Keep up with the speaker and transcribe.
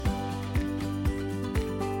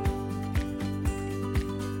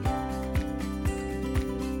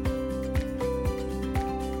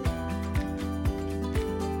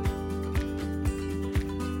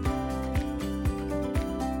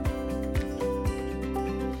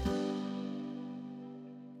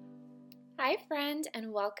Hi, friend,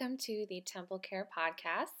 and welcome to the Temple Care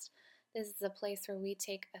Podcast. This is a place where we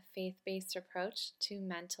take a faith based approach to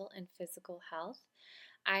mental and physical health.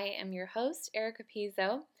 I am your host, Erica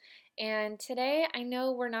Pizzo, and today I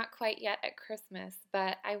know we're not quite yet at Christmas,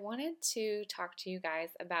 but I wanted to talk to you guys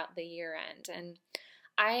about the year end. And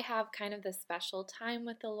I have kind of this special time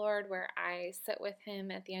with the Lord where I sit with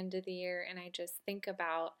Him at the end of the year and I just think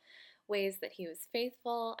about ways that He was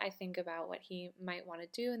faithful. I think about what He might want to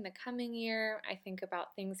do in the coming year. I think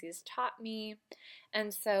about things He's taught me.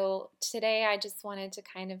 And so today I just wanted to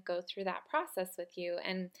kind of go through that process with you.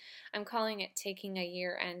 And I'm calling it taking a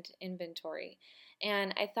year end inventory.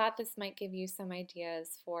 And I thought this might give you some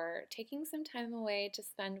ideas for taking some time away to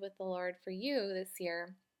spend with the Lord for you this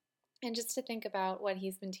year and just to think about what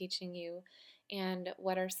He's been teaching you and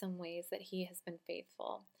what are some ways that He has been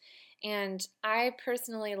faithful. And I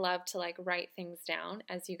personally love to write things down,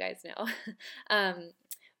 as you guys know.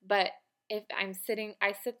 But if I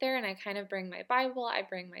sit there and I kind of bring my Bible, I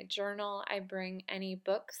bring my journal, I bring any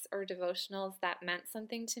books or devotionals that meant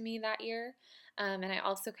something to me that year. And I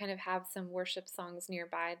also kind of have some worship songs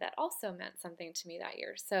nearby that also meant something to me that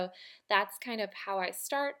year. So that's kind of how I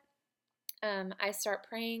start. I start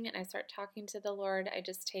praying and I start talking to the Lord. I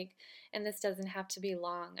just take, and this doesn't have to be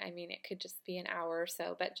long. I mean, it could just be an hour or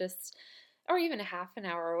so, but or even a half an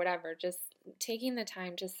hour or whatever, just taking the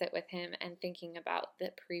time to sit with Him and thinking about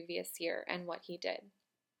the previous year and what He did.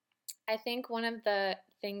 I think one of the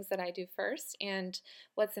things that I do first and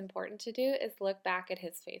what's important to do is look back at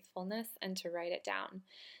His faithfulness and to write it down.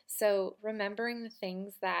 So remembering the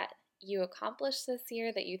things that you accomplished this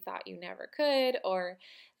year that you thought you never could, or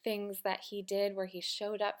things that He did where He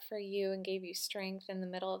showed up for you and gave you strength in the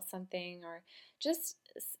middle of something, or just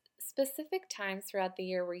specific times throughout the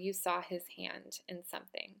year where you saw His hand in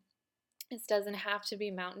something. This doesn't have to be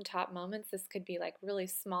mountaintop moments. This could be really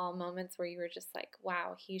small moments where you were just like,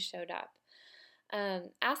 wow, He showed up.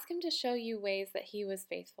 Ask Him to show you ways that He was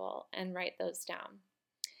faithful and write those down.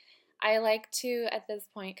 I like to, at this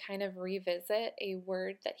point, kind of revisit a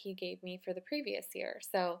word that He gave me for the previous year.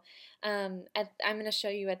 So I'm going to show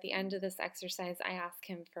you at the end of this exercise, I ask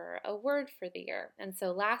Him for a word for the year. And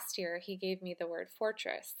so last year, He gave me the word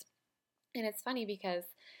fortress. And it's funny because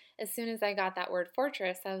as soon as I got that word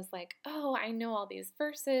fortress, I was like, oh, I know all these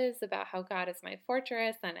verses about how God is my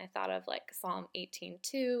fortress. And I thought of Psalm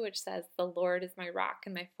 18:2, which says, the Lord is my rock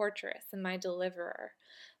and my fortress and my deliverer,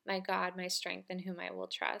 my God, my strength in whom I will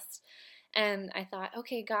trust. And I thought,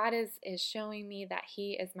 okay, God is showing me that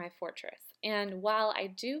He is my fortress. And while I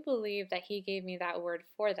do believe that He gave me that word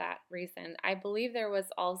for that reason, I believe there was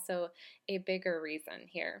also a bigger reason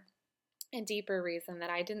here, a deeper reason that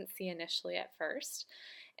I didn't see initially at first.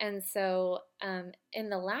 And so in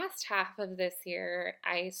the last half of this year,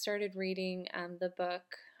 I started reading the book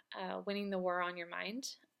Winning the War on Your Mind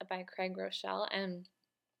by Craig Groeschel. And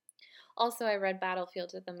also I read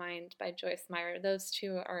Battlefield of the Mind by Joyce Meyer. Those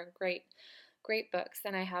two are great books,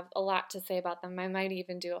 and I have a lot to say about them. I might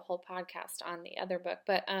even do a whole podcast on the other book.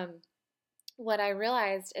 But what I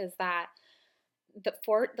realized is that the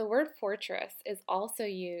word fortress is also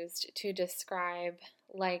used to describe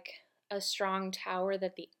a strong tower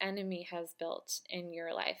that the enemy has built in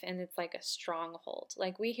your life, and it's like a stronghold.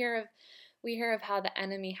 We hear of how the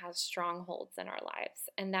enemy has strongholds in our lives,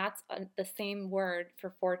 and that's the same word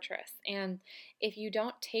for fortress. And if you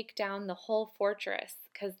don't take down the whole fortress,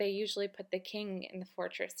 because they usually put the king in the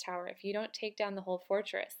fortress tower, if you don't take down the whole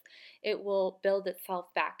fortress, it will build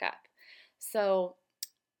itself back up. So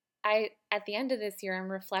at the end of this year,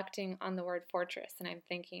 I'm reflecting on the word fortress, and I'm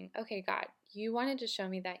thinking, okay, God, you wanted to show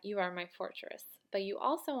me that you are my fortress, but you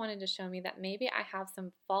also wanted to show me that maybe I have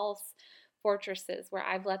some false fortresses where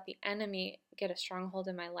I've let the enemy get a stronghold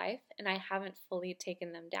in my life, and I haven't fully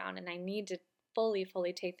taken them down, and I need to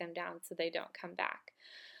fully take them down so they don't come back.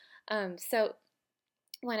 So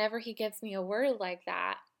whenever He gives me a word like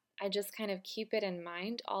that, I just kind of keep it in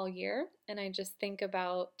mind all year, and I just think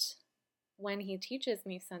about when He teaches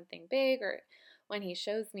me something big or when He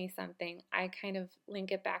shows me something, I kind of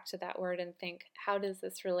link it back to that word and think, how does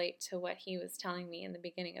this relate to what He was telling me in the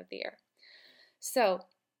beginning of the year? So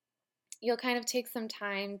you'll kind of take some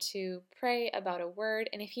time to pray about a word,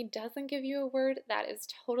 and if He doesn't give you a word, that is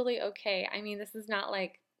totally okay. I mean, this is not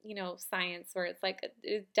science where it's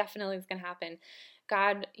it definitely is going to happen.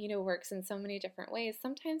 God, works in so many different ways.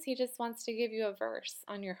 Sometimes He just wants to give you a verse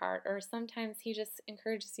on your heart, or sometimes He just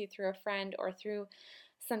encourages you through a friend or through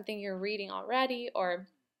something you're reading already, or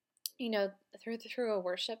through a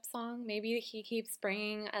worship song. Maybe He keeps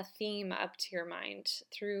bringing a theme up to your mind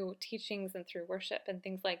through teachings and through worship and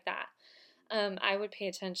things like that. I would pay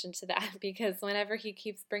attention to that because whenever he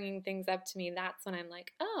keeps bringing things up to me, that's when I'm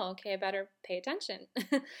like, oh, okay, I better pay attention.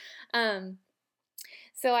 um,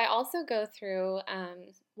 so I also go through,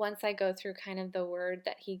 once I go through kind of the word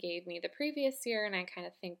that he gave me the previous year and I kind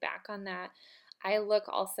of think back on that, I look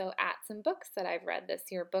also at some books that I've read this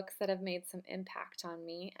year, books that have made some impact on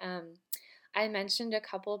me. I mentioned a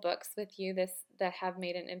couple books with you this that have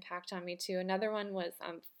made an impact on me too. Another one was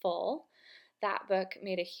Full. That book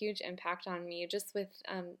made a huge impact on me just with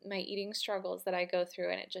my eating struggles that I go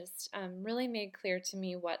through, and it just really made clear to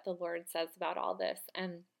me what the Lord says about all this.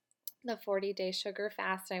 And the 40-day sugar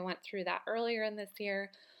fast, I went through that earlier in this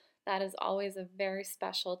year. That is always a very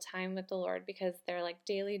special time with the Lord because they're like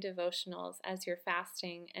daily devotionals as you're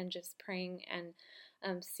fasting and just praying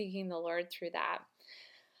and seeking the Lord through that.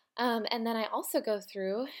 And then I also go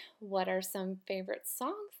through what are some favorite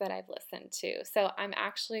songs that I've listened to. So I'm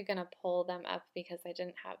actually going to pull them up because I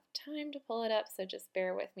didn't have time to pull it up. So just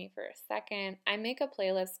bear with me for a second. I make a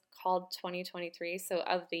playlist called 2023, so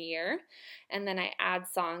of the year. And then I add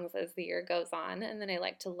songs as the year goes on. And then I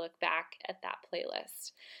like to look back at that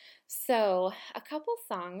playlist. So a couple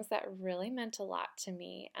songs that really meant a lot to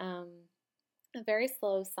me. A very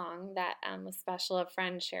slow song that was special. A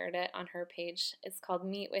friend shared it on her page. It's called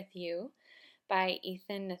Meet With You by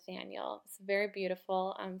Ethan Nathaniel. It's a very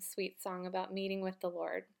beautiful, sweet song about meeting with the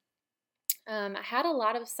Lord. I had a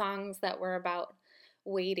lot of songs that were about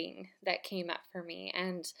waiting that came up for me,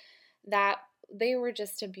 and that they were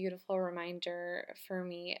just a beautiful reminder for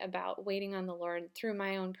me about waiting on the Lord through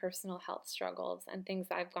my own personal health struggles and things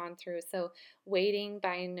I've gone through. So Waiting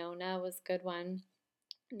by Nona was a good one.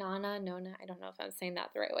 Nona, I don't know if I'm saying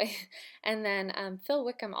that the right way. And then Phil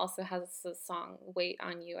Wickham also has a song, Wait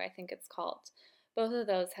on You, I think it's called. Both of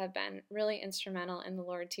those have been really instrumental in the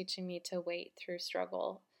Lord teaching me to wait through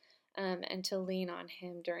struggle and to lean on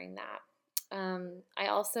Him during that. I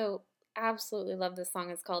also absolutely love this song.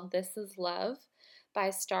 It's called This Is Love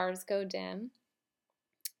by Stars Go Dim.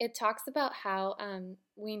 It talks about how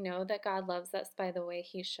we know that God loves us by the way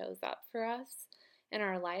He shows up for us in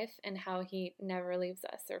our life and how He never leaves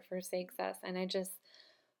us or forsakes us. And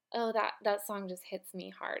that song just hits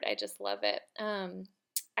me hard. I just love it.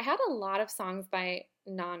 I had a lot of songs by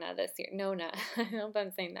Nona this year. Nona, I hope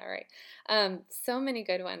I'm saying that right. So many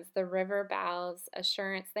good ones. The River Bows,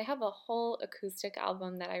 Assurance. They have a whole acoustic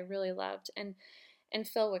album that I really loved. And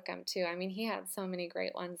Phil Wickham too. I mean, he had so many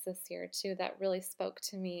great ones this year too that really spoke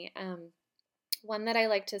to me. One that I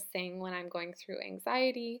like to sing when I'm going through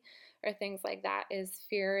anxiety or things like that is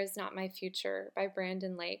Fear Is Not My Future by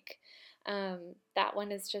Brandon Lake. That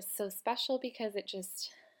one is just so special because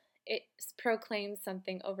it proclaims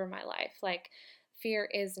something over my life. Like, fear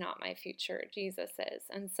is not my future, Jesus is.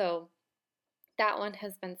 And so that one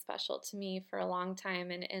has been special to me for a long time,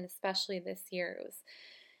 and especially this year.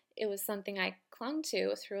 It was something I clung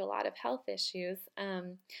to through a lot of health issues.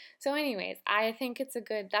 So anyways, I think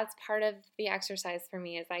that's part of the exercise for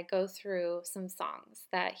me, is I go through some songs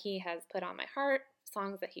that he has put on my heart,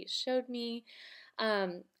 songs that he showed me.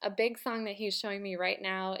 A big song that he's showing me right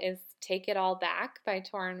now is Take It All Back by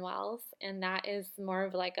Torrin Wells, and that is more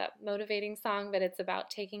of like a motivating song, but it's about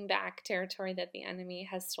taking back territory that the enemy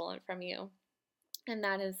has stolen from you. And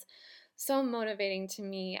that is so motivating to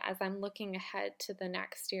me as I'm looking ahead to the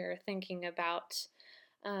next year, thinking about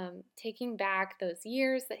taking back those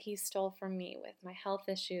years that he stole from me with my health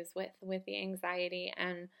issues, with the anxiety,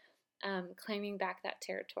 and claiming back that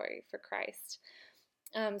territory for Christ.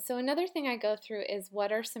 So another thing I go through is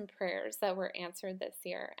what are some prayers that were answered this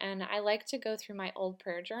year. And I like to go through my old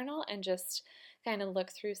prayer journal and just kind of look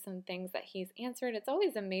through some things that he's answered. It's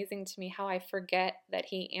always amazing to me how I forget that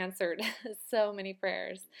he answered so many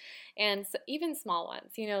prayers, and so, even small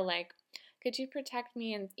ones, like, could you protect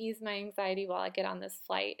me and ease my anxiety while I get on this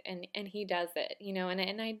flight? And he does it,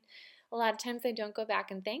 and I a lot of times I don't go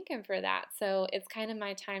back and thank him for that. So it's kind of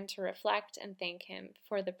my time to reflect and thank him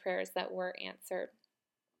for the prayers that were answered.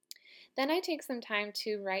 Then I take some time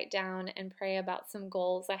to write down and pray about some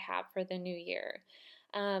goals I have for the new year.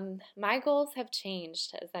 My goals have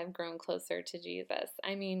changed as I've grown closer to Jesus.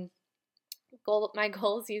 I mean, my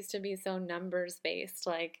goals used to be so numbers based,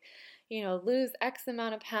 like, lose X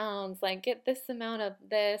amount of pounds, like get this amount of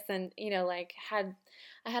this, and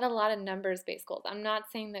I had a lot of numbers based goals. I'm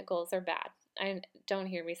not saying that goals are bad. I don't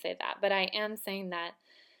hear me say that, but I am saying that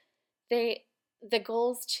the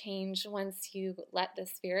goals change once you let the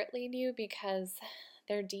Spirit lead you, because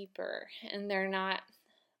they're deeper and they're not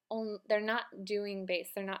doing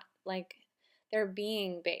based. They're not like, they're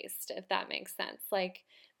being based, if that makes sense. Like,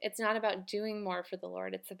 it's not about doing more for the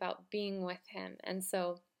Lord. It's about being with Him. And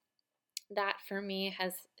so that for me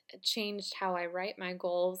changed how I write my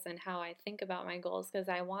goals and how I think about my goals, because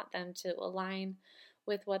I want them to align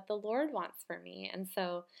with what the Lord wants for me. And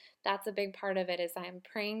so that's a big part of it, is I'm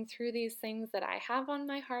praying through these things that I have on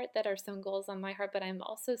my heart that are some goals on my heart, but I'm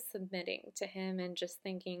also submitting to Him and just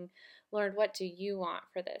thinking, Lord, what do you want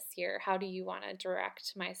for this year? How do you want to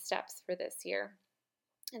direct my steps for this year?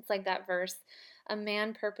 It's like that verse, a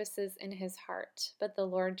man purposes in his heart, but the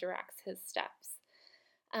Lord directs his steps.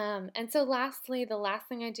 And so lastly, the last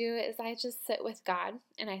thing I do is I just sit with God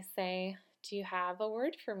and I say, do you have a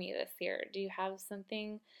word for me this year? Do you have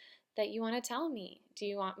something that you want to tell me? Do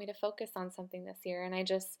you want me to focus on something this year? And I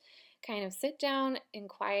just kind of sit down in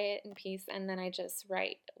quiet and peace, and then I just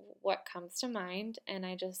write what comes to mind. And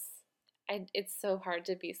it's so hard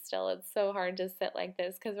to be still. It's so hard to sit like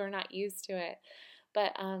this because we're not used to it.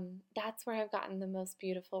 But that's where I've gotten the most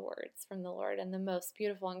beautiful words from the Lord and the most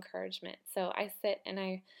beautiful encouragement. So I sit and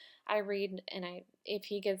I read, and if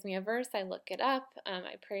He gives me a verse, I look it up.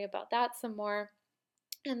 I pray about that some more.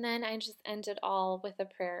 And then I just end it all with a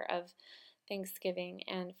prayer of thanksgiving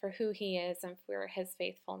and for who He is and for His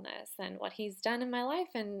faithfulness and what He's done in my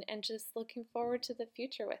life, and just looking forward to the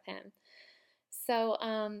future with Him. So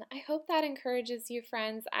I hope that encourages you,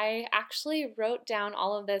 friends. I actually wrote down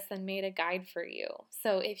all of this and made a guide for you.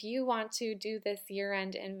 So if you want to do this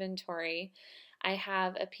year-end inventory, I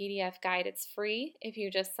have a PDF guide. It's free. If you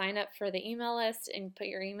just sign up for the email list and put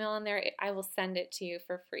your email in there, I will send it to you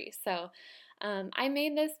for free. So I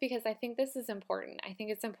made this because I think this is important. I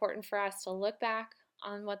think it's important for us to look back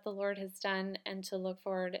on what the Lord has done and to look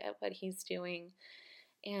forward at what He's doing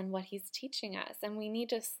and what He's teaching us. And we need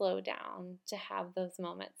to slow down to have those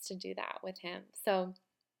moments to do that with Him. So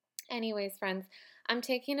anyways, friends, I'm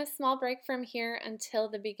taking a small break from here until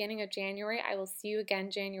the beginning of January. I will see you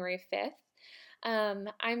again January 5th.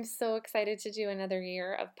 I'm so excited to do another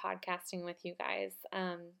year of podcasting with you guys.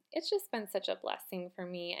 It's just been such a blessing for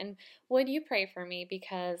me. And would you pray for me?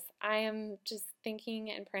 Because I am just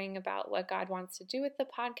thinking and praying about what God wants to do with the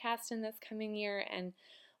podcast in this coming year and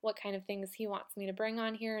what kind of things He wants me to bring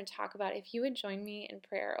on here and talk about. If you would join me in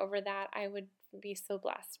prayer over that, I would be so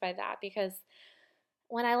blessed by that, because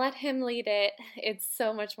when I let Him lead it, it's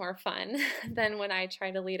so much more fun than when I try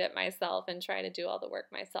to lead it myself and try to do all the work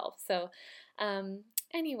myself. So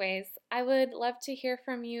anyways, I would love to hear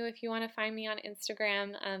from you. If you want to find me on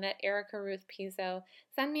Instagram at Erica Ruth Pizzo,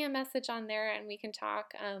 send me a message on there and we can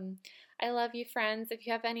talk. I love you, friends. If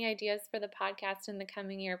you have any ideas for the podcast in the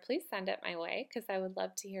coming year, please send it my way, because I would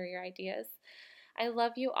love to hear your ideas. I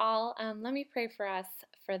love you all. Let me pray for us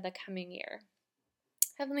for the coming year.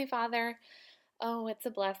 Heavenly Father, oh, it's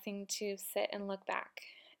a blessing to sit and look back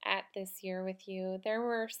at this year with you. There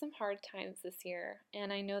were some hard times this year,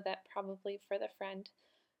 and I know that probably for the friend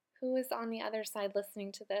who is on the other side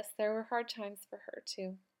listening to this, there were hard times for her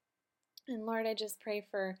too. And Lord, I just pray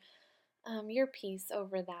for your peace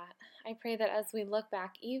over that. I pray that as we look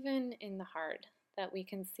back, even in the hard, that we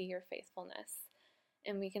can see your faithfulness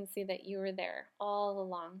and we can see that you were there all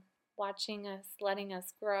along, watching us, letting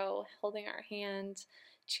us grow, holding our hand,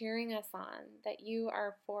 cheering us on, that you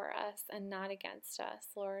are for us and not against us,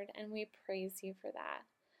 Lord, and we praise you for that.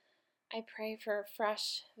 I pray for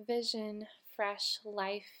fresh vision, fresh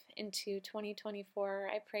life into 2024.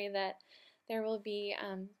 I pray that there will be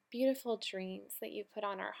beautiful dreams that you put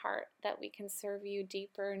on our heart, that we can serve you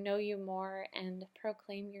deeper, know you more, and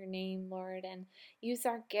proclaim your name, Lord, and use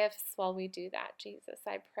our gifts while we do that, Jesus.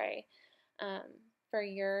 I pray for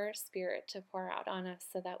your Spirit to pour out on us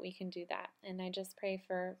so that we can do that. And I just pray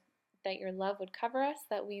for that your love would cover us,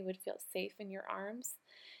 that we would feel safe in your arms,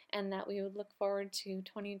 and that we would look forward to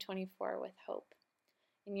 2024 with hope.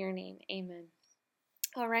 In your name, amen.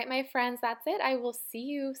 All right, my friends, that's it. I will see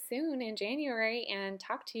you soon in January and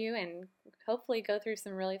talk to you and hopefully go through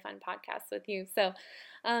some really fun podcasts with you. So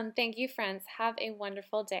thank you, friends. Have a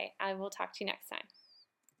wonderful day. I will talk to you next time.